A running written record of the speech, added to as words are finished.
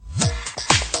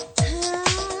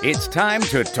It's time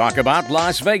to talk about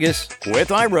Las Vegas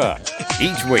with Ira.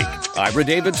 Each week, Ira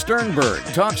David Sternberg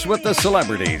talks with the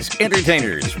celebrities,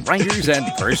 entertainers, writers, and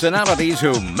personalities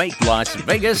who make Las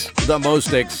Vegas the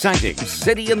most exciting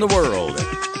city in the world.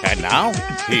 And now,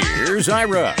 here's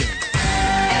Ira.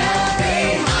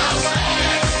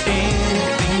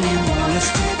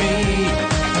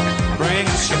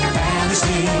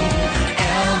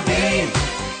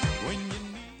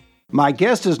 My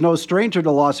guest is no stranger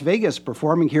to Las Vegas,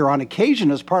 performing here on occasion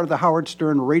as part of the Howard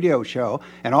Stern radio show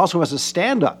and also as a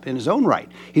stand-up in his own right.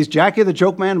 He's Jackie the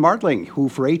Joke Man Martling, who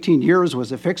for 18 years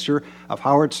was a fixture of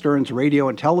Howard Stern's radio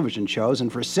and television shows,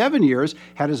 and for 7 years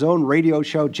had his own radio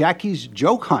show, Jackie's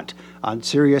Joke Hunt, on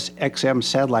Sirius XM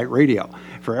satellite radio.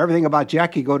 For everything about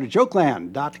Jackie, go to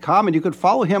jokeland.com, and you can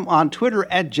follow him on Twitter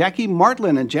at Jackie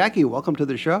Martlin. And Jackie, welcome to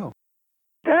the show.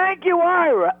 Thank you,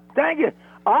 Ira. Thank you.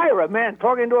 Ira, man,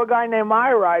 talking to a guy named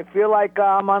Ira, I feel like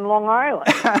I'm on Long Island.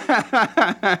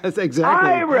 That's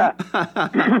exactly. Ira.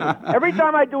 Every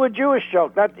time I do a Jewish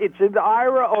joke, it's either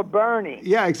Ira or Bernie.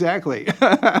 Yeah, exactly.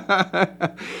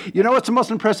 You know what's the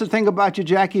most impressive thing about you,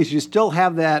 Jackie, is you still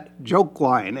have that joke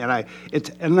line, and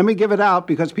let me give it out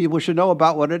because people should know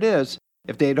about what it is.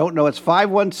 If they don't know, it's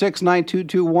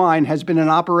 516-922-WINE, has been in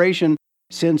operation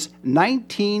since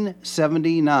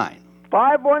 1979.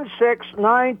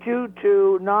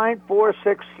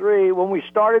 516-922-9463. When we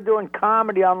started doing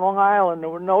comedy on Long Island, there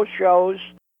were no shows.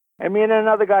 And me and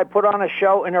another guy put on a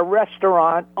show in a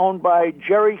restaurant owned by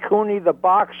Jerry Cooney, the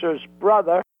boxer's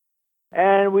brother.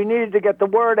 And we needed to get the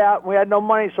word out, and we had no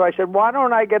money. So I said, why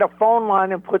don't I get a phone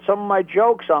line and put some of my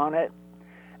jokes on it?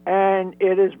 And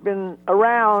it has been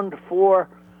around for...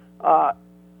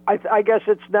 I guess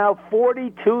it's now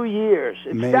 42 years.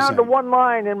 It's Amazing. Down to one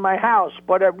line in my house,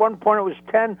 but at one point it was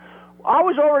 10. I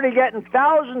was already getting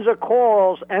thousands of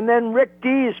calls, and then Rick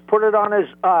Dees put it on his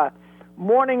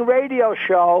morning radio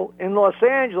show in Los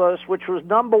Angeles, which was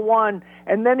number one,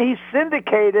 and then he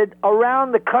syndicated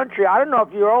around the country. I don't know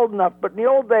if you're old enough, but in the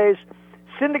old days,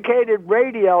 syndicated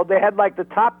radio, they had like the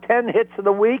top 10 hits of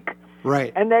the week.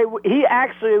 Right. And he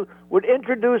actually would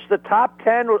introduce the top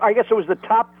 10, I guess it was the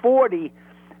top 40,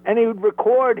 and he would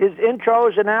record his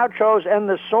intros and outros and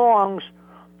the songs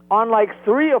on like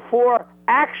 3 or 4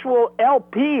 actual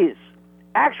LPs,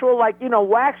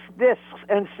 wax discs,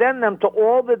 and send them to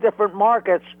all the different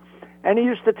markets. And he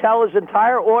used to tell his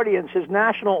entire audience, his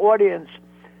national audience,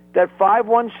 that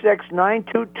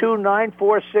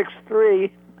 516-922-9463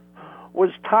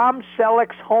 was Tom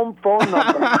Selleck's home phone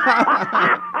number.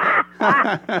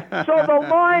 So the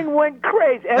line went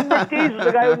crazy. And Rick Dees is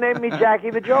the guy who named me Jackie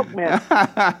the Joke Man. Is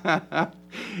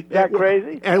that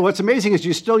crazy? And what's amazing is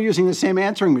you're still using the same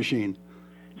answering machine.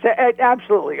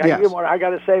 Absolutely. Yes. I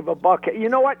got to save a buck. You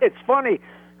know what? It's funny,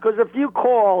 because if you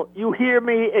call, you hear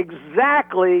me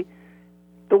exactly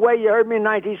the way you heard me in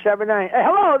 1979. Hey,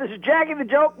 hello, this is Jackie the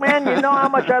Joke Man. You know how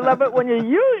much I love it when you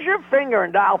use your finger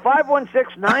and dial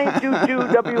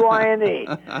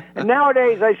 516-922-WINE. And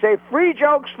nowadays I say free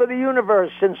jokes for the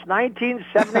universe since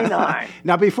 1979.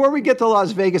 Now, before we get to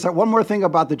Las Vegas, one more thing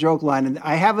about the joke line. And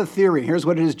I have a theory. Here's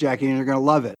what it is, Jackie, and you're going to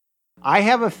love it. I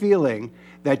have a feeling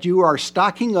that you are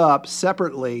stocking up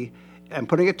separately and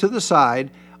putting it to the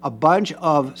side a bunch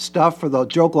of stuff for the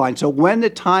joke line. So when the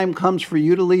time comes for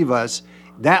you to leave us,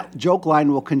 that joke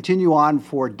line will continue on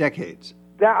for decades.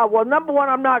 Well, number one,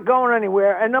 I'm not going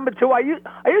anywhere. And number two, I used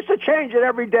to change it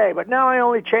every day, but now I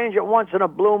only change it once in a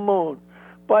blue moon.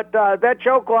 But that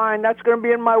joke line, that's going to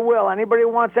be in my will. Anybody who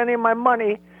wants any of my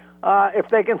money, if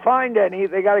they can find any,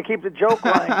 they got to keep the joke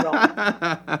line going.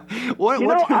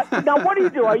 Now, what do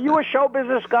you do? Are you a show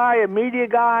business guy, a media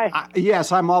guy?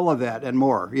 Yes, I'm all of that and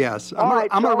more, yes.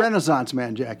 I'm a Renaissance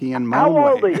man, Jackie, in my own way.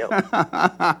 How old are you?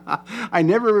 I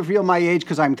never reveal my age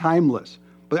because I'm timeless.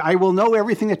 But I will know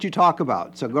everything that you talk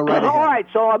about, so go right ahead. All right,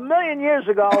 so 1 million years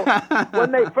ago,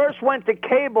 when they first went to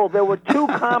cable, there were 2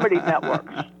 comedy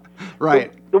networks.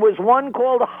 Right. There was one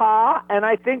called Ha, and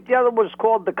I think the other was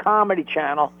called the Comedy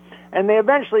Channel. And they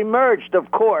eventually merged,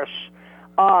 of course.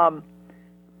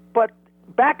 But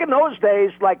back in those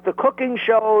days, like the cooking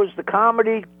shows, the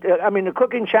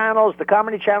cooking channels, the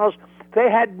comedy channels, they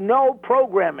had no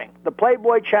programming. The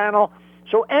Playboy Channel.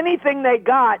 So anything they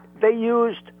got, they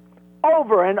used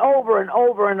over and over and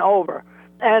over and over.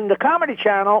 And the Comedy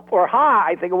Channel, or Ha,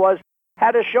 I think it was,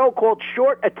 had a show called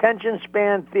Short Attention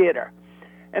Span Theater.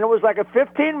 And it was like a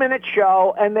 15-minute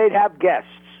show, and they'd have guests.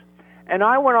 And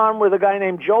I went on with a guy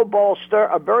named Joe Bolster,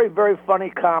 a very, very funny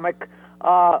comic.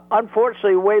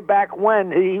 Unfortunately, way back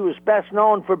when, he was best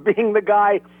known for being the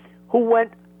guy who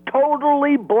went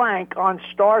totally blank on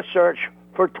Star Search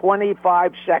for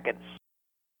 25 seconds.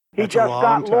 He That's a just long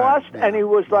got time. lost, Yeah, and he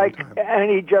was long like, time. and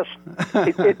he just,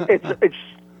 it's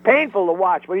painful to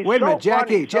watch. But he's Wait a so minute,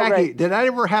 Jackie, funny, so did that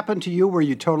ever happen to you where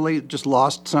you totally just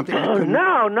lost something? You couldn't-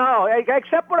 No,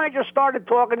 except when I just started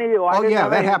talking to you. I Oh didn't yeah,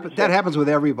 have that anything happens. to say. That happens with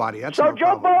everybody. That's So no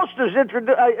Joe problem.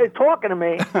 Bolster's talking to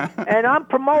me, and I'm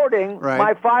promoting Right.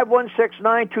 my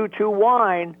 516-922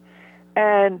 wine,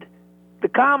 and the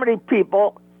comedy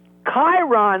people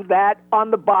chyron that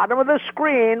on the bottom of the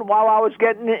screen while I was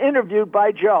getting interviewed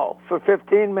by Joe for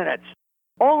 15 minutes.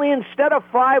 Only instead of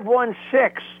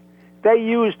 516, they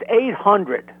used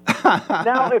 800.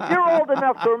 Now, if you're old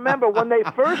enough to remember when they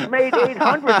first made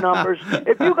 800 numbers,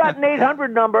 if you got an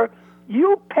 800 number,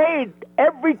 you paid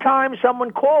every time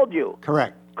someone called you.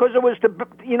 Correct. Because it was to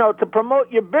promote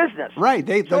your business. Right.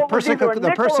 So it was either a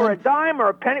nickel or a dime or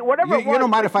a penny, whatever it was. You don't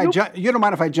mind but you don't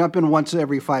mind if I jump in once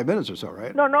every 5 minutes or so,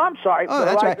 right? No, I'm sorry. Oh,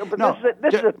 that's right. But No,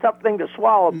 this is a tough thing to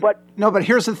swallow. But No, but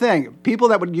here's the thing. People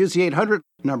that would use the 800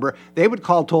 number, they would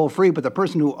call toll-free, but the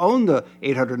person who owned the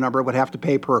 800 number would have to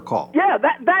pay per call. yeah,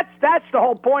 that's the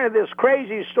whole point of this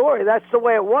crazy story. That's the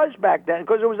way it was back then,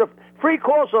 because it was a free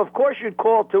call. So of course you'd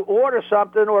call to order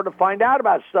something or to find out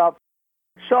about stuff.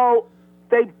 So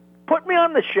they put me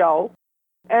on the show,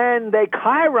 and they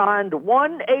chyroned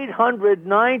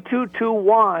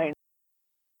 1-800-922-WINE.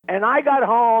 And I got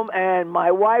home, and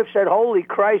my wife said, "Holy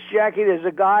Christ, Jackie, there's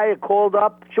a guy who called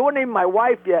up." She wasn't even my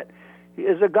wife yet.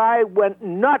 There's a guy went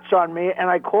nuts on me, and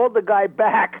I called the guy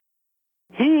back.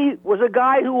 He was a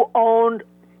guy who owned,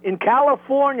 in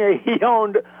California, he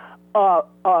owned a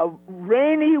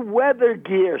rainy weather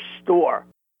gear store.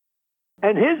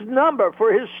 And his number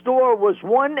for his store was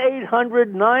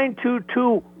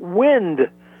 1-800-922-WIND,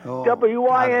 Oh,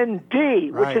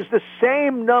 W-I-N-D, which Right. is the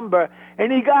same number.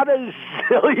 And he got a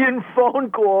zillion phone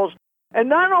calls. And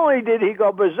not only did he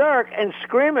go berserk and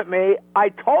scream at me, I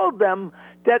told them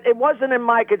that it wasn't in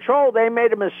my control. They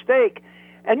made a mistake.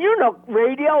 And you know,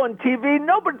 radio and TV,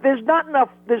 there's not enough,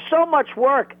 there's so much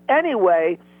work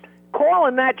anyway.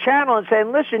 Calling that channel and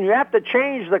saying, "Listen, you have to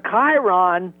change the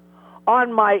chyron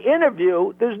on my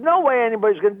interview." There's no way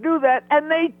anybody's going to do that. And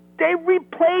they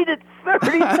replayed it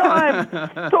 30 times.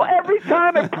 So every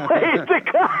time it played, the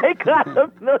guy got a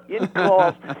million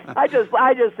calls. I just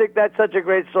think that's such a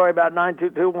great story about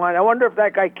 922-WINE. I wonder if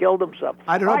that guy killed himself.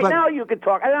 I don't know, Right but- now you can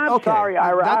talk. And I'm Okay, sorry,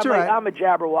 Ira. that's all right. I'm a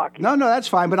jabberwocky. No, that's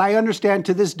fine. But I understand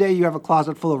to this day you have a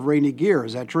closet full of rainy gear.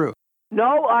 Is that true?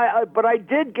 No, but I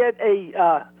did get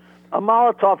a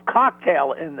Molotov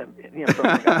cocktail from the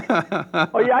guy.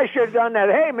 Oh yeah, I should have done that.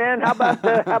 Hey man, how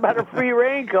about a free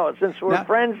raincoat since we're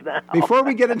friends now? Before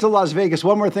we get into Las Vegas,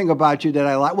 one more thing about you that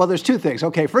I like. Well, there's two things.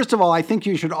 Okay, first of all, I think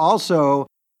you should also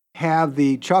have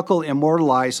the chuckle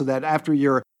immortalized so that after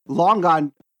you're long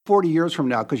gone 40 years from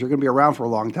now, because you're going to be around for a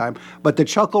long time, but the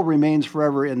chuckle remains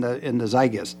forever in the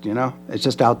zeitgeist, it's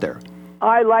just out there.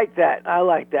 I like that.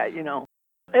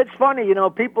 It's funny,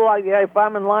 people, if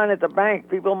I'm in line at the bank,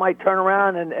 people might turn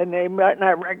around and they might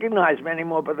not recognize me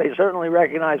anymore, but they certainly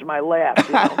recognize my laugh.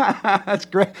 That's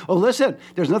great. Well, listen,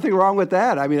 there's nothing wrong with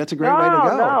that. I mean, that's a great way to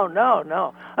go.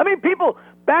 No. I mean, people,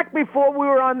 back before we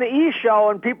were on the E! Show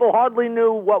and people hardly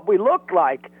knew what we looked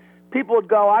like, people would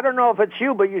go, "I don't know if it's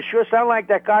you, but you sure sound like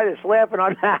that guy that's laughing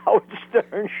on the Howard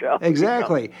Stern show."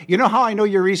 Exactly. You know how I know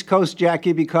you're East Coast,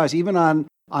 Jackie? Because even on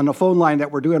the phone line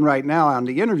that we're doing right now on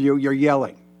the interview, you're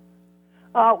yelling.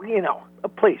 Oh,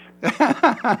 please. I'm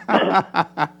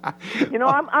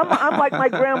like my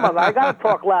grandmother. I got to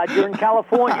talk loud. You're in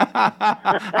California.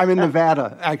 I'm in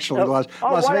Nevada, actually. Las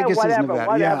Vegas is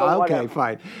Nevada. Yeah, okay,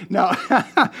 fine. Now,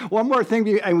 one more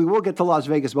thing, and we will get to Las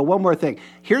Vegas, but one more thing.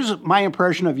 Here's my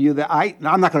impression of you that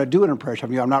I'm not going to do an impression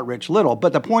of you. I'm not Rich Little.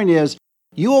 But the point is,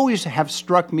 you always have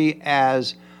struck me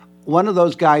as one of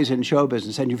those guys in show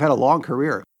business, and you've had a long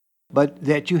career, but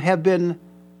that you have been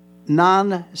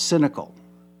non-cynical.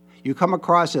 You come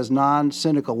across as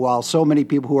non-cynical while so many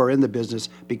people who are in the business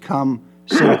become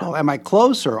cynical. Am I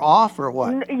close or off or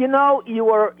what?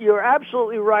 You're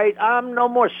absolutely right. I'm no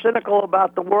more cynical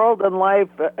about the world and life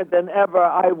than ever.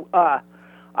 I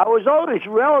was always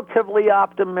relatively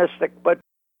optimistic, but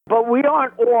we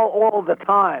aren't all the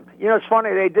time. It's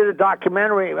funny, they did a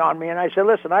documentary on me, and I said,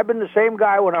 "Listen, I've been the same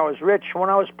guy when I was rich,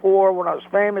 when I was poor, when I was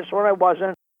famous, when I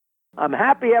wasn't. I'm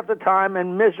happy half the time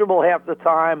and miserable half the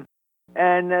time."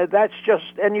 And that's just,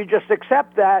 and you just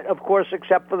accept that, of course,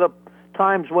 except for the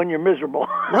times when you're miserable.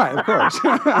 Right, of course.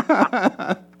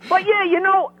 But yeah,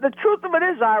 the truth of it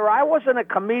is, Ira, I wasn't a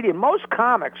comedian. Most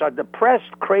comics are depressed,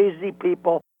 crazy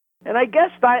people. And I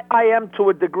guess I am to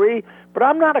a degree, but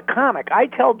I'm not a comic. I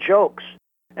tell jokes.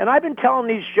 And I've been telling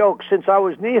these jokes since I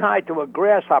was knee-high to a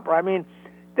grasshopper. I mean,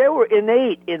 they were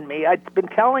innate in me. I'd been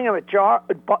telling them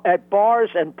at bars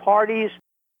and parties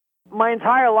my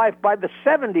entire life. By the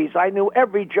 70s, I knew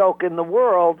every joke in the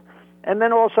world, and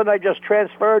then all of a sudden I just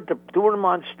transferred to doing them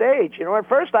on stage. You know, at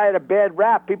first I had a bad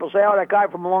rap. People say, oh, that guy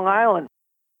from Long Island,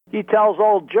 he tells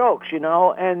old jokes, you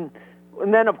know, and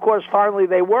then, of course, finally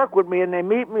they work with me and they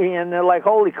meet me and they're like,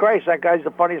 holy Christ, that guy's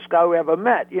the funniest guy we ever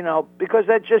met, you know, because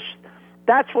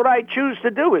that's what I choose to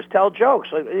do, is tell jokes.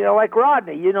 You know, like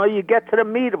Rodney, you know, you get to the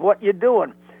meat of what you're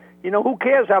doing. You know, who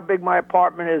cares how big my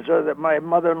apartment is or that my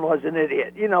mother-in-law's an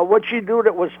idiot? You know, what you do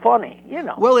that was funny, you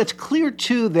know. Well, it's clear,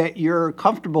 too, that you're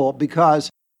comfortable because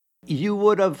you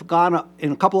would have gone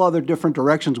in a couple other different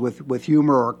directions with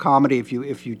humor or comedy if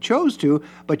you chose to,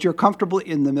 but you're comfortable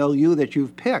in the milieu that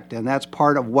you've picked, and that's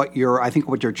part of what I think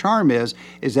what your charm is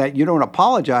that you don't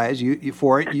apologize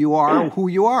for it. You are who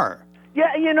you are.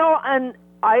 Yeah, you know, and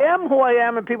I am who I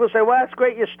am, and people say, well, that's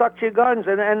great, you stuck to your guns,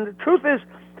 and the truth is,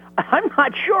 I'm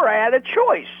not sure I had a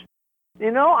choice. You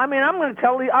know, I mean, I was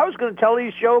going to tell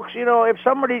these jokes, you know, if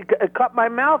somebody cut my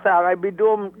mouth out, I'd be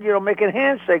doing, you know, making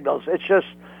hand signals.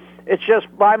 It's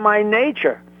just by my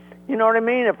nature. You know what I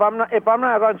mean? If I'm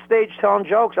not on stage telling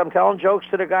jokes, I'm telling jokes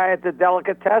to the guy at the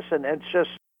delicatessen. It's just,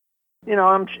 you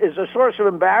know, it's a source of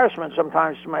embarrassment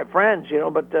sometimes to my friends, you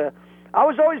know, but I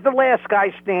was always the last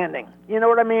guy standing. You know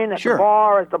what I mean? At Sure. the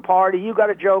bar, at the party, you got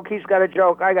a joke, he's got a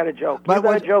joke, I got a joke. You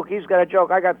got a joke, he's got a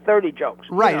joke, I got 30 jokes.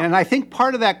 Right, you know? and I think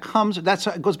part of that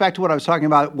goes back to what I was talking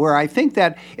about, where I think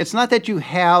that it's not that you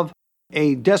have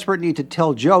a desperate need to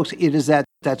tell jokes, it is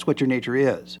that's what your nature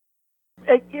is.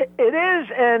 It is,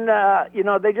 and, you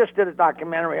know, they just did a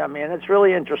documentary on me, and it's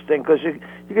really interesting because you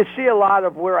can see a lot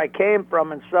of where I came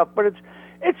from and stuff, but it's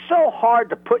so hard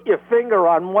to put your finger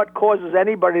on what causes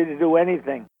anybody to do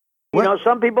anything. You know,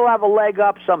 some people have a leg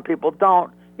up, some people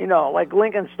don't. You know, like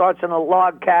Lincoln starts in a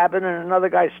log cabin and another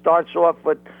guy starts off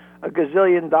with $1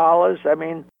 gazillion. I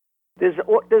mean, there's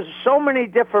so many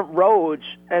different roads,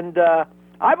 and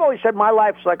I've always said my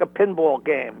life's like a pinball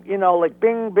game. You know, like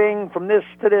bing, bing, from this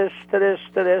to this to this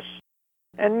to this.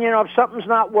 And, you know, if something's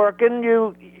not working,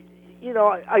 you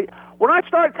know, when I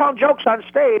started telling jokes on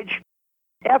stage,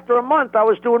 after a month, I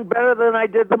was doing better than I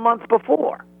did the month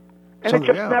before. And it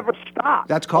just never stopped.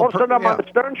 That's called... All of a sudden, I'm on the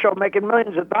Stern Show making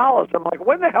millions of dollars. I'm like,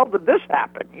 when the hell did this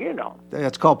happen, you know?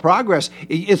 That's called progress.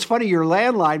 It's funny, your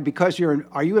landline, because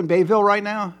are you in Bayville right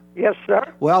now? Yes,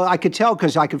 sir. Well, I could tell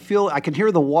because I can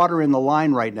hear the water in the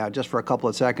line right now just for a couple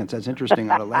of seconds. That's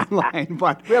interesting on a landline.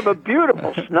 But we have a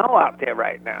beautiful snow out there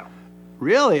right now.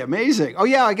 Really? Amazing. Oh,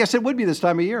 yeah, I guess it would be this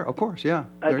time of year. Of course, yeah.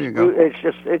 There you go. It's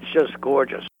just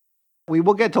gorgeous. We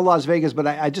will get to Las Vegas, but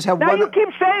I just have now one... Now, you keep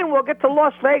saying we'll get to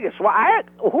Las Vegas. Well,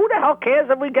 who the hell cares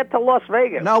if we get to Las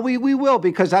Vegas? No, we will,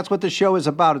 because that's what the show is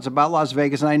about. It's about Las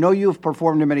Vegas, and I know you've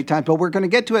performed it many times, but we're going to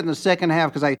get to it in the second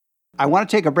half, because I want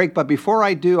to take a break. But before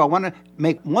I do, I want to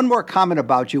make one more comment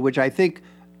about you, which I think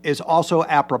is also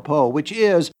apropos, which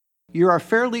is you're a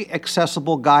fairly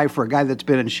accessible guy for a guy that's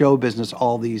been in show business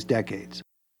all these decades.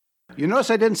 You notice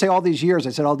I didn't say all these years,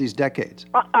 I said all these decades.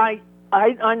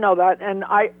 I know that, and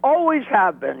I always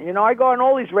have been. You know, I go on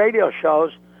all these radio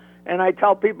shows, and I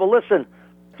tell people, listen,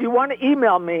 if you want to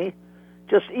email me,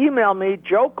 just email me,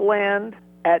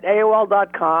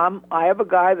 jokeland@AOL.com. I have a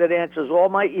guy that answers all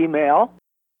my email,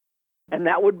 and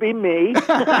that would be me. You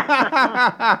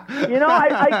know,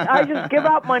 I just give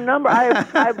out my number.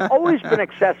 I've always been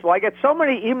accessible. I get so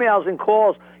many emails and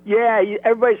calls. Yeah,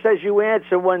 everybody says you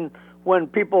answer when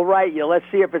people write you. Let's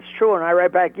see if it's true, and I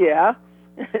write back, yeah.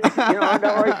 You know,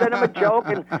 or I send them a joke,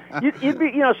 and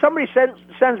somebody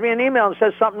sends me an email and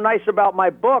says something nice about my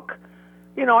book.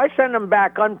 You know, I send them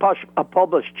back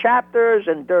unpublished chapters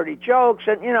and dirty jokes,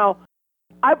 and you know,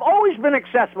 I've always been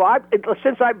accessible.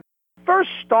 Since I first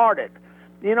started,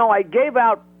 you know, I gave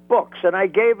out books and I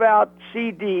gave out not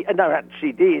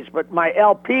CDs, but my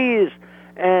LPs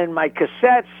and my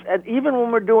cassettes, and even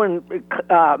when we're doing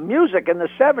music in the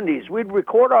 70s, we'd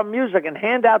record our music and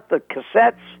hand out the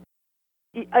cassettes.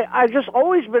 I've just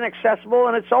always been accessible,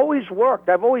 and it's always worked.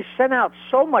 I've always sent out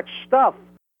so much stuff,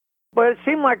 but it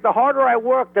seemed like the harder I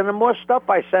worked and the more stuff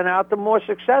I sent out, the more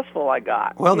successul I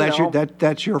got. Well,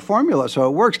 that's your formula, so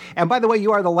it works. And by the way,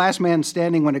 you are the last man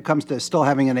standing when it comes to still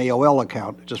having an AOL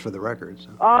account, just for the record.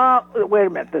 So. Wait a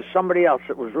minute. There's somebody else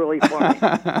that was really funny.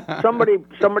 somebody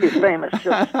famous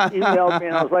just emailed me,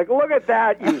 and I was like, look at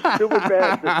that, you stupid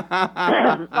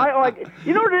bastard.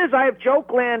 You know what it is? I have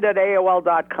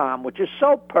jokeland@AOL.com, which is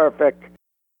so perfect.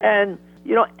 And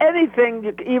you know, anything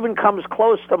that even comes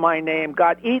close to my name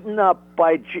got eaten up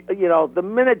by, the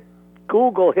minute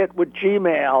Google hit with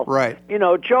Gmail. Right. You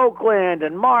know, Jokeland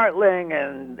and Martling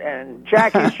and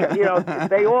Jackie, you know,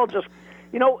 they all just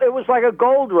it was like a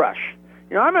gold rush.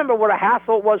 I remember what a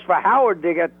hassle it was for Howard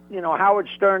to get,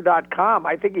 howardstern.com.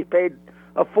 I think he paid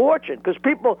a fortune because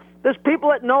there's people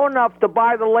that know enough to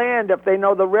buy the land if they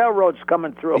know the railroad's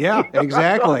coming through. Yeah,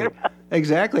 exactly.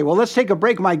 Exactly. Well, let's take a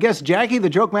break. My guest, Jackie the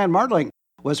Joke Man Martling,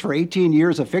 was for 18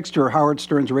 years a fixture of Howard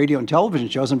Stern's radio and television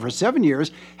shows, and for 7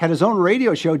 years had his own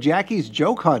radio show, Jackie's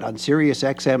Joke Hunt, on Sirius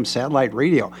XM satellite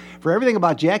radio. For everything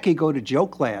about Jackie, go to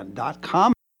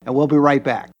jokeland.com, and we'll be right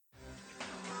back.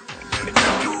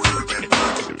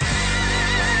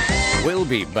 We'll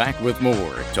be back with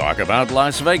more Talk About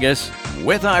Las Vegas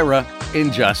with Ira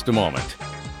in just a moment.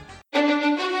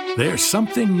 There's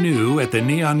something new at the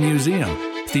Neon Museum.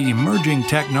 The emerging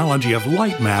technology of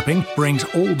light mapping brings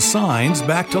old signs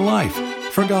back to life.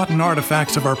 Forgotten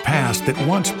artifacts of our past that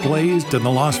once blazed in the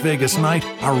Las Vegas night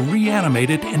are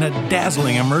reanimated in a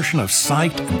dazzling immersion of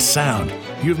sight and sound.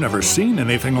 You've never seen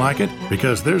anything like it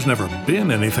because there's never been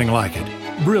anything like it.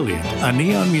 Brilliant, a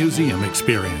Neon Museum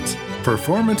experience.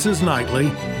 Performances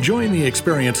nightly. Join the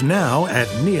experience now at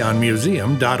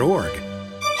neonmuseum.org.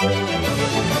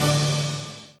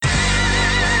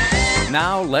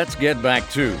 Now let's get back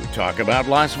to Talk About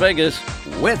Las Vegas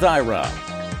with Ira.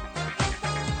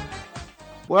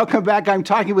 Welcome back. I'm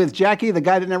talking with Jackie, the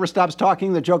guy that never stops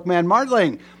talking, the Joke Man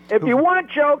Martling. If you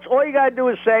want jokes, all you got to do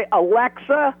is say,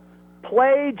 Alexa,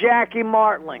 play Jackie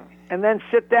Martling, and then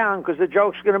sit down because the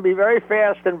joke's going to be very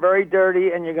fast and very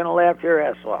dirty, and you're going to laugh your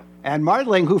ass off. And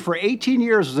Martling, who for 18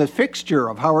 years was a fixture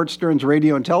of Howard Stern's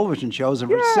radio and television shows, and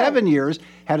for 7 years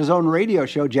had his own radio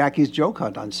show, Jackie's Joke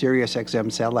Hunt, on Sirius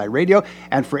XM satellite radio.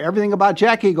 And for everything about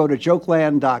Jackie, go to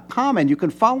jokeland.com, and you can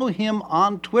follow him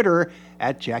on Twitter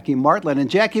at Jackie Martling.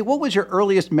 And Jackie, what was your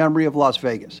earliest memory of Las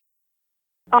Vegas?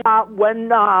 When in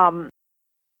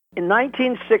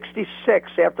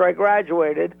 1966, after I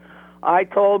graduated, I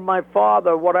told my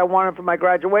father what I wanted for my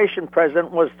graduation present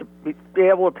was to be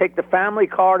able to take the family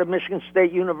car to Michigan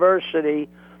State University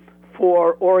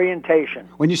for orientation.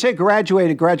 When you say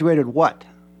graduated what?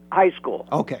 High school.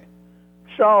 Okay.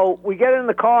 So we get in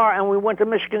the car and we went to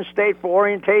Michigan State for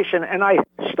orientation, and I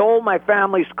stole my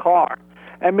family's car.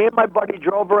 And me and my buddy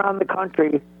drove around the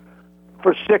country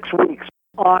for 6 weeks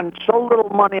on so little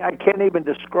money I can't even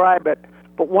describe it.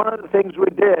 But one of the things we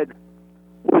did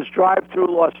was drive through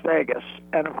Las Vegas.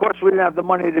 And, of course, we didn't have the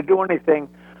money to do anything.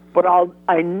 But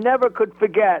I never could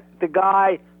forget the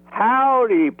guy,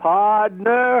 howdy,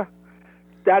 partner,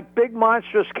 that big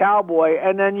monstrous cowboy.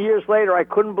 And then years later, I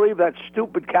couldn't believe that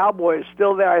stupid cowboy is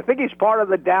still there. I think he's part of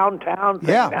the downtown thing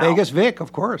now. Vegas Vic,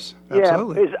 of course.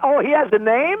 Absolutely. Yeah. He has a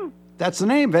name? That's the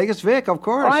name, Vegas Vic, of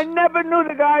course. I never knew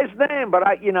the guy's name, but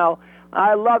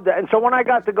I loved it. And so when I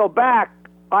got to go back,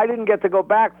 I didn't get to go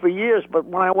back for years, but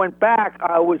when I went back,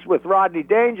 I was with Rodney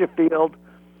Dangerfield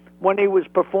when he was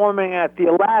performing at the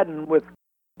Aladdin with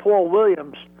Paul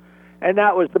Williams, and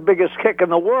that was the biggest kick in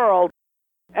the world.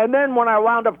 And then when I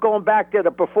wound up going back there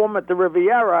to perform at the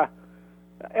Riviera,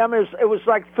 I mean, it was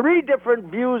like 3 different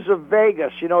views of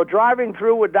Vegas, driving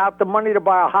through without the money to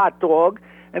buy a hot dog,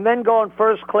 and then going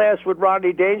first class with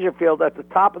Rodney Dangerfield at the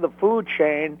top of the food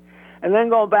chain, and then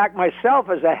going back myself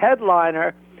as a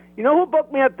headliner. You know who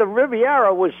booked me at the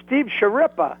Riviera was Steve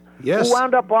Sciarippa, yes, who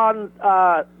wound up on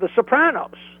The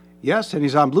Sopranos. Yes, and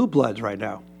he's on Blue Bloods right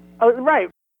now. Right.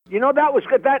 That was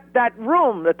good. That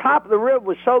room, the top of the rib,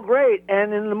 was so great.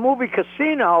 And in the movie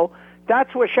Casino,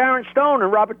 that's where Sharon Stone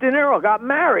and Robert De Niro got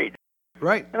married.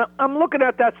 Right. And I'm looking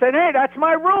at that saying, hey, that's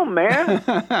my room, man.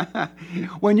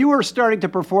 When you were starting to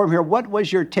perform here, what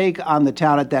was your take on the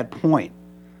town at that point?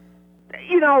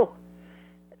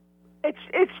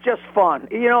 It's just fun.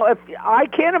 If I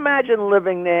can't imagine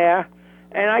living there,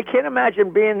 and I can't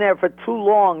imagine being there for too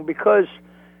long because,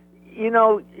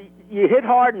 you hit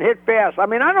hard and hit fast. I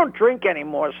mean, I don't drink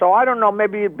anymore, so I don't know.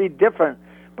 Maybe it'd be different.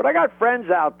 But I got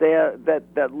friends out there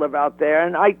that live out there,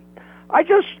 and I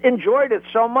just enjoyed it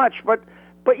so much. But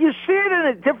you see it in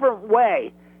a different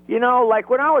way. Like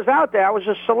when I was out there, I was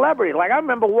a celebrity. Like I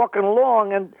remember walking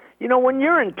along and, when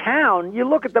you're in town, you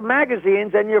look at the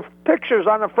magazines and your picture's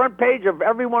on the front page of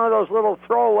every one of those little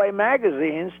throwaway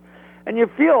magazines, and you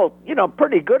feel,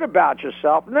 pretty good about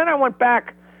yourself. And then I went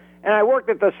back and I worked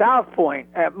at the South Point.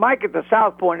 Mike at the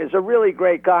South Point is a really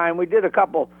great guy, and we did a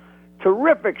couple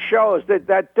terrific shows.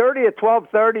 That Dirty at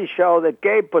 12:30 show that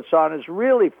Gabe puts on is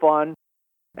really fun.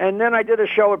 And then I did a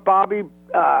show with Bobby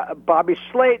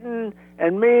Slayton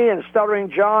and me and Stuttering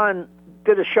John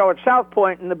did a show at South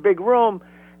Point in the big room.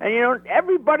 And,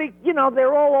 everybody,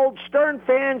 they're all old Stern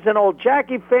fans and old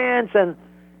Jackie fans. And,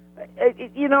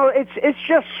 it's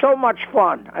just so much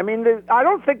fun. I mean, I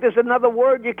don't think there's another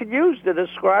word you could use to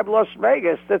describe Las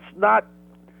Vegas that's not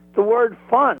the word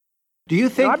fun. Do you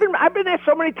think... I've been there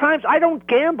so many times. I don't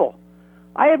gamble.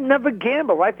 I have never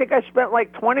gambled. I think I spent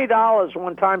like $20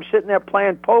 one time sitting there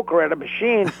playing poker at a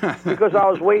machine because I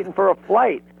was waiting for a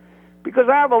flight. Because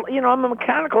I'm a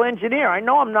mechanical engineer. I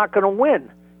know I'm not going to win.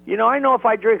 I know if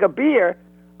I drink a beer,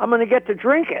 I'm going to get to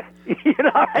drink it.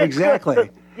 Exactly.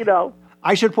 Just,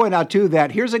 I should point out, too,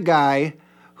 that here's a guy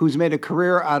who's made a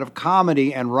career out of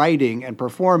comedy and writing and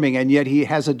performing, and yet he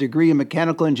has a degree in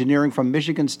mechanical engineering from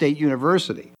Michigan State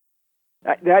University.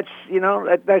 That's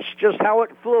just how it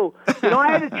flew.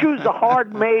 I had to choose a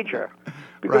hard major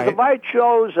because Right. if I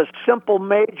chose a simple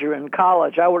major in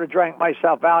college, I would have drank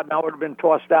myself out and I would have been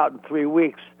tossed out in 3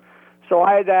 weeks. So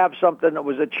I had to have something that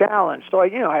was a challenge. So I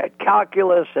had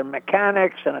calculus and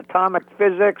mechanics and atomic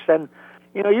physics, and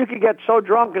you could get so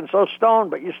drunk and so stoned,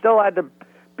 but you still had to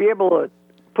be able to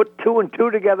put 2 and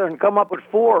 2 together and come up with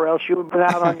 4, or else you would have been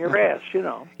out on your ass.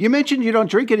 You mentioned you don't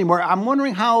drink anymore. I'm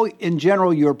wondering how, in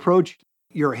general, you approach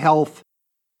your health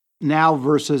now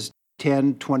versus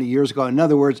 10, 20 years ago. In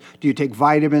other words, do you take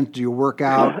vitamins? Do you work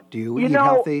out? Do you eat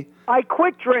healthy? I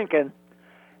quit drinking,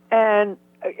 and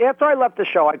after I left the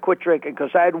show, I quit drinking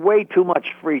because I had way too much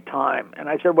free time. And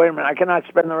I said, wait a minute, I cannot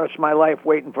spend the rest of my life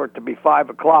waiting for it to be 5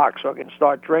 o'clock so I can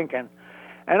start drinking.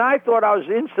 And I thought I was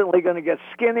instantly going to get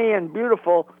skinny and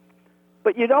beautiful.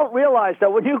 But you don't realize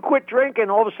that when you quit drinking,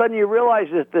 all of a sudden you realize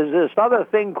that there's this other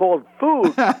thing called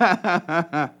food. And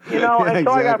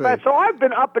so I got fat. So I've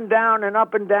been up and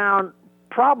down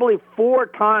probably 4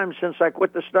 times since I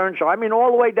quit the Stern Show. I mean,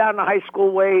 all the way down to high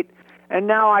school weight, and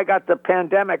now I got the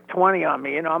pandemic 20 on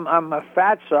me. I'm a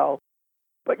fatso.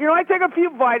 But, I take a few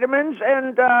vitamins,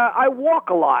 and I walk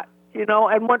a lot, and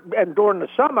during the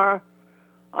summer,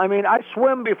 I mean, I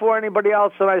swim before anybody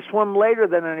else, and I swim later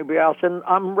than anybody else. And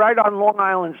I'm right on Long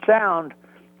Island Sound,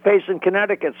 facing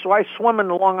Connecticut. So I swim in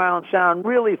the Long Island Sound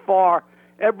really far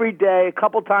every day, a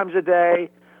couple times a day.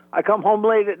 I come home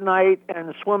late at night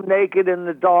and swim naked in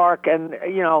the dark. And,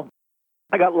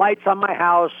 I got lights on my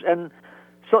house. And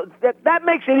so that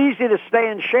makes it easy to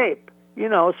stay in shape.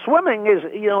 Swimming is,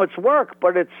 it's work,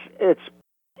 but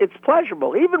it's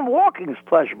pleasurable. Even walking is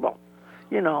pleasurable.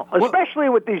 Especially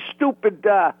with these stupid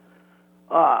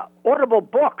Audible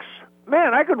books.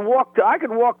 Man, I could walk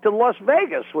to Las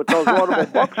Vegas with those Audible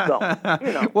books,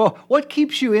 though. Well, what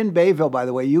keeps you in Bayville, by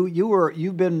the way?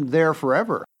 You've been there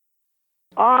forever.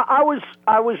 I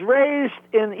was raised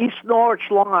in East Norwich,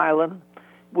 Long Island,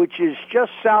 which is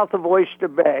just south of Oyster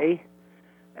Bay,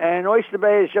 and Oyster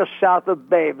Bay is just south of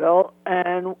Bayville,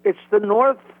 and it's the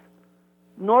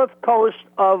north coast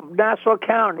of Nassau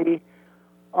County.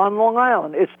 On Long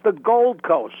Island. It's the Gold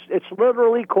Coast. It's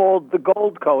literally called the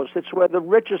Gold Coast. It's where the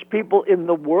richest people in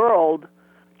the world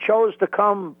chose to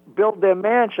come build their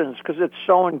mansions because it's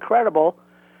so incredible.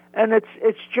 And it's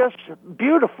just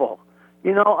beautiful.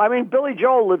 I mean, Billy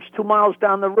Joel lives 2 miles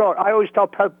down the road. I always tell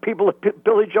people that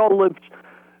Billy Joel lives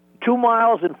 2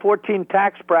 miles and 14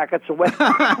 tax brackets away from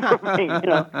me,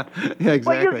 Yeah,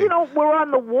 exactly. But, we're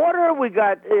on the water. We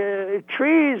got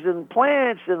trees and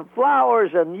plants and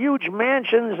flowers and huge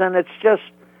mansions, and it's just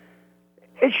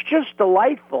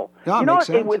delightful. Yeah, makes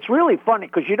sense. It's really funny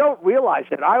because you don't realize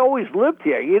it. I always lived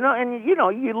here, and,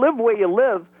 you live where you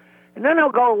live, and then I'll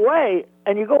go away,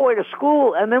 and you go away to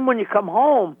school, and then when you come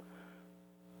home,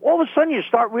 all of a sudden you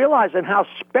start realizing how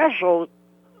special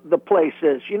the place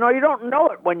is. You don't know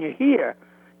it when you're here.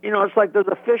 It's like does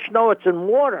a fish know it's in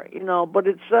water, but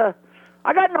it's,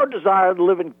 I got no desire to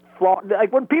live in Florida.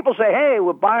 Like when people say, hey,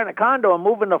 we're buying a condo and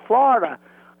moving to Florida,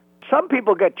 some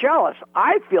people get jealous.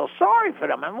 I feel sorry for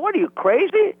them. I mean, what are you,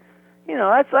 crazy?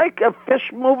 That's like a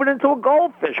fish moving into a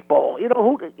goldfish bowl.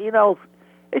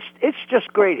 It's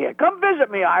just great here. Come visit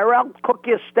me, Ira. I'll cook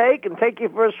you a steak and take you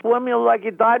for a swim. You'll like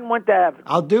you died and went to heaven.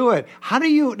 I'll do it. How do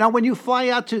you, now when you fly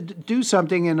out to do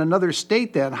something in another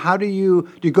state then, do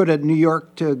you go to New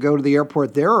York to go to the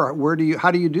airport there, or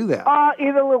how do you do that?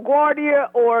 Either LaGuardia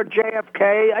or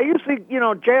JFK. I usually,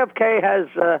 JFK has,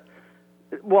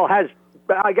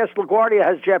 I guess LaGuardia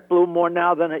has JetBlue more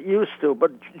now than it used to,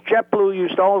 but JetBlue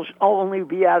used to only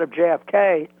be out of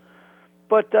JFK.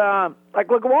 But like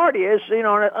LaGuardia is,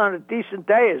 on a decent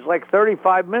day, is like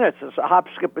 35 minutes. It's a hop,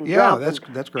 skip, and jump. Yeah,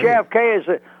 that's great. JFK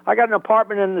is, I got an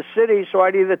apartment in the city, so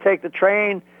I'd either take the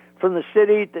train from the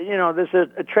city to, there's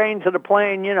a train to the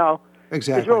plane,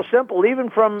 Exactly. It's real simple. Even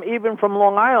from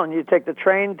Long Island, you take the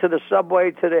train to the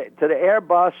subway to the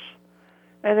Airbus,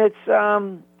 and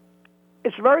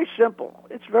it's very simple.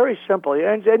 It's very simple,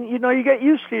 and you get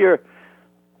used to your,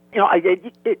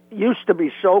 it used to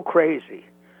be so crazy.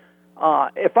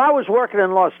 If I was working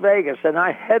in Las Vegas and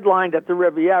I headlined at the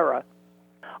Riviera,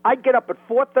 I'd get up at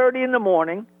 4:30 in the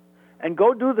morning and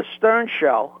go do the Stern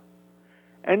Show,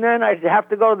 and then I'd have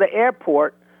to go to the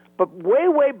airport. But way,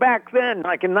 way back then,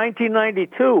 like in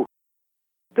 1992,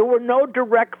 there were no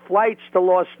direct flights to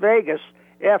Las Vegas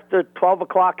after 12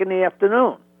 o'clock in the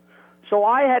afternoon. So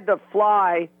I had to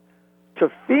fly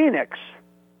to Phoenix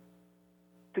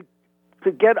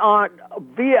to get on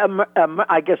via,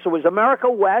 I guess it was America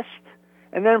West,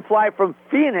 and then fly from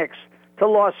Phoenix to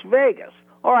Las Vegas.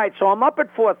 All right, so I'm up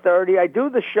at 4:30. I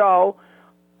do the show.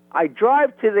 I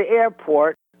drive to the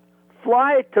airport,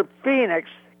 fly to Phoenix,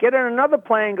 get in another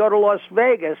plane, go to Las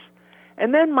Vegas,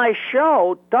 and then my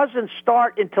show doesn't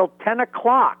start until 10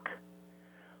 o'clock.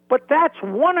 But that's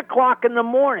 1 o'clock in the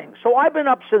morning. So I've been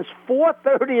up since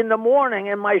 4:30 in the morning,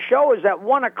 and my show is at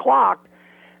 1 o'clock.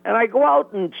 And I go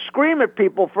out and scream at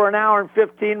people for an hour and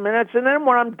 15 minutes, and then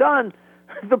when I'm done,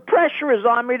 the pressure is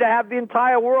on me to have the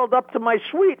entire world up to my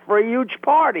suite for a huge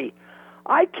party.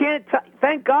 I can't,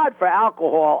 thank God for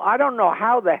alcohol. I don't know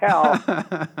how the hell.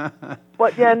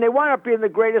 But yeah, and they wind up being the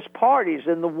greatest parties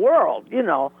in the world, you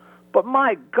know. But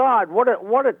my God, what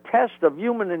a test of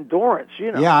human endurance,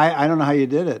 you know. Yeah, I don't know how you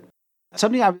did it.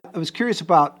 Something I was curious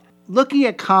about, looking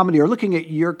at comedy or looking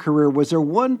at your career, was there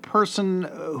one person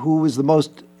who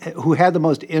had the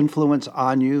most influence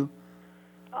on you?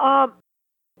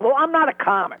 Well, I'm not a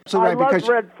comic. So, I loved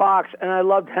Red Fox and I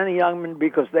loved Henny Youngman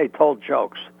because they told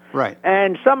jokes. Right.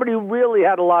 And somebody who really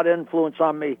had a lot of influence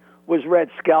on me was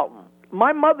Red Skelton.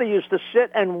 My mother used to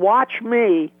sit and watch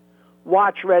me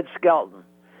watch Red Skelton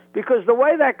because the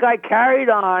way that guy carried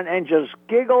on and just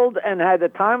giggled and had the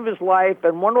time of his life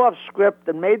and went off script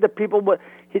and made the people,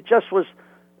 it just was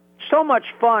so much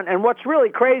fun. And what's really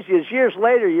crazy is years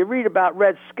later you read about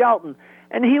Red Skelton,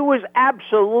 and he was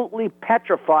absolutely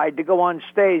petrified to go on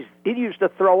stage. He used to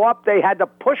throw up. They had to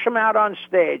push him out on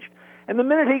stage. And the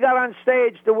minute he got on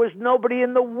stage, there was nobody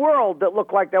in the world that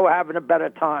looked like they were having a better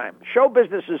time. Show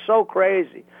business is so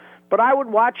crazy. But I would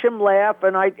watch him laugh,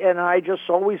 and I just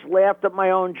always laughed at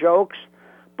my own jokes.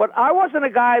 But I wasn't a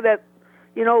guy that,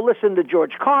 you know, listened to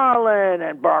George Carlin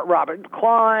and Robert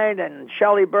Klein and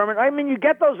Shelley Berman. I mean, you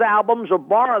get those albums or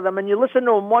borrow them, and you listen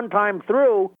to them one time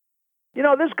through. You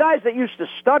know, there's guys that used to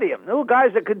study him. There were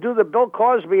guys that could do the Bill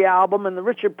Cosby album and the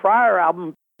Richard Pryor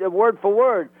album word for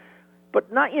word.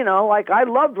 But not, you know, like I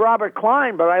loved Robert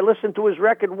Klein, but I listened to his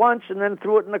record once and then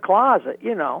threw it in the closet,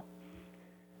 you know.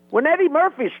 When Eddie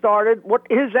Murphy started,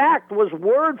 his act was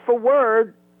word for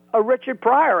word a Richard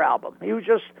Pryor album. He was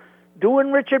just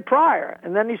doing Richard Pryor.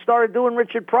 And then he started doing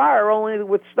Richard Pryor only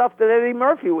with stuff that Eddie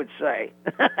Murphy would say.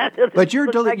 But I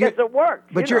guess it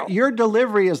worked. But your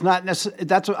delivery is not necessarily,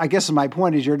 that's what I guess my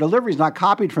point is, your delivery is not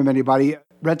copied from anybody.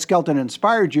 Red Skelton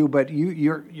inspired you, but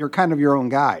you're kind of your own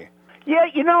guy. Yeah,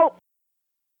 you know,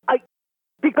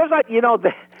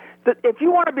 if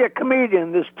you want to be a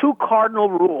comedian, there's two cardinal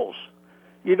rules.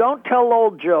 You don't tell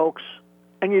old jokes,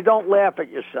 and you don't laugh at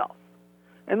yourself.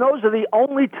 And those are the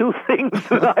only two things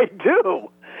that I do,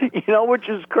 you know, which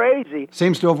is crazy.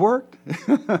 Seems to have worked.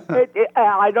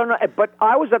 I don't know, but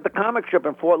I was at the comic strip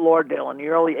in Fort Lauderdale in the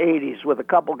early 80s with a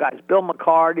couple guys, Bill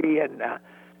McCarty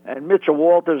and Mitchell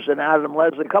Walters and Adam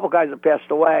Leslie, a couple guys that passed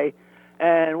away.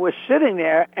 And we're sitting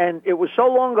there, and it was so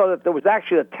long ago that there was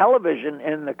actually a television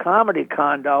in the comedy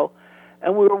condo,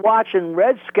 and we were watching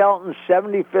Red Skelton's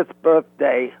 75th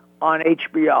birthday on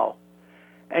HBO.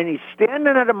 And he's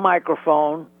standing at a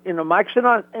microphone, you know, Mike's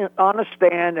on a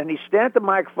stand, and he's standing at the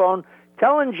microphone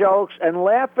telling jokes and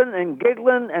laughing and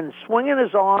giggling and swinging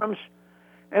his arms.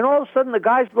 And all of a sudden the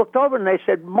guys looked over and they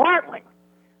said, "Martling,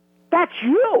 that's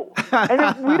you." And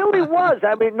it really was.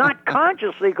 I mean, not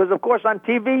consciously, because, of course, on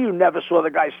TV you never saw the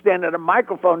guy standing at a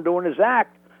microphone doing his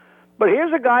act. But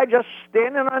here's a guy just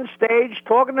standing on stage,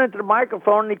 talking into the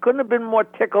microphone, and he couldn't have been more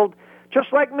tickled.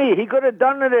 Just like me, he could have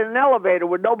done it in an elevator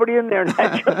with nobody in there, and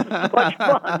had just as much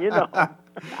fun, you know.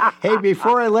 Hey,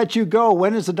 before I let you go,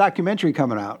 when is the documentary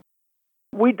coming out?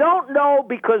 We don't know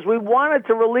because we wanted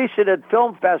to release it at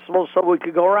film festivals so we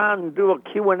could go around and do a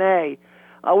Q&A.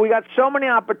 We got so many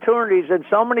opportunities and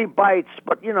so many bites,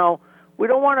 but, you know, we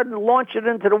don't want to launch it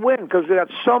into the wind because we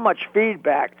got so much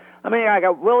feedback. I mean, I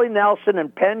got Willie Nelson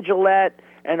and Penn Jillette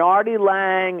and Artie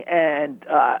Lang and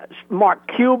Mark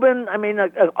Cuban. I mean,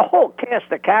 a whole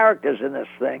cast of characters in this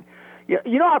thing.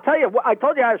 You know, I'll tell you, I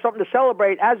told you I had something to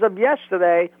celebrate. As of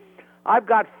yesterday, I've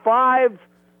got 5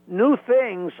 new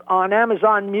things on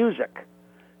Amazon Music.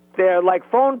 They're like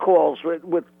phone calls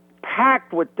with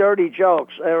packed with dirty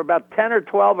jokes. They're about 10 or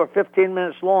 12 or 15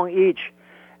 minutes long each.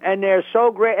 And they're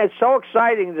so great. It's so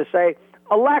exciting to say,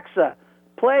 "Alexa,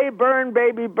 play Burn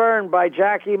Baby Burn by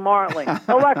Jackie Martling."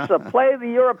 "Alexa, play The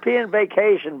European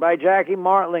Vacation by Jackie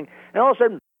Martling." And all of a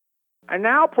sudden, And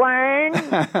now playing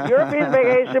European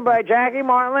Vacation by Jackie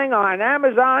Martling on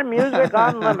Amazon Music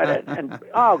Unlimited. And,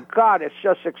 oh, God, it's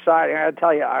just exciting. I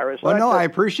tell you, Iris. Well, no, I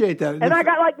appreciate that. And I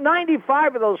got like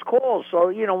 95 of those calls. So,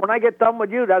 when I get done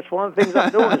with you, that's one of the things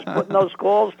I'm doing is putting those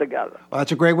calls together. Well,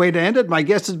 that's a great way to end it. My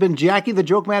guest has been Jackie the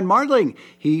Joke Man Martling.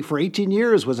 He, for 18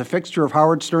 years, was a fixture of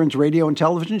Howard Stern's radio and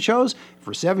television shows.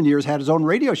 For 7 years, had his own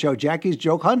radio show, Jackie's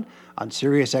Joke Hunt, on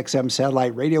Sirius XM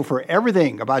satellite radio. For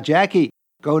everything about Jackie,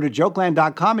 go to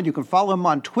jokeland.com, and you can follow him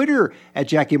on Twitter at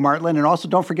Jackie Martling. And also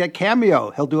don't forget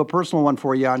Cameo. He'll do a personal one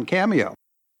for you on Cameo.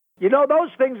 Those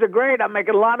things are great. I'm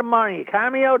making a lot of money.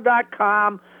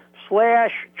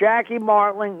 Cameo.com/Jackie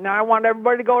Martling. Now, I want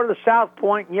everybody to go to the South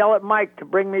Point and yell at Mike to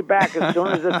bring me back as soon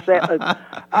as it's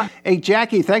Hey,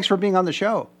 Jackie, thanks for being on the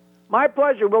show. My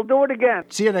pleasure. We'll do it again.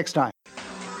 See you next time.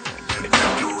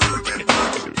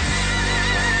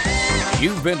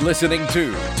 You've been listening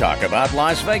to Talk About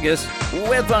Las Vegas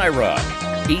with Ira.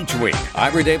 Each week,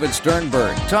 Ira David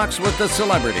Sternberg talks with the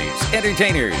celebrities,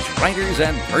 entertainers, writers,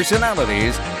 and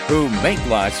personalities who make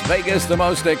Las Vegas the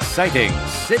most exciting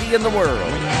city in the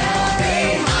world.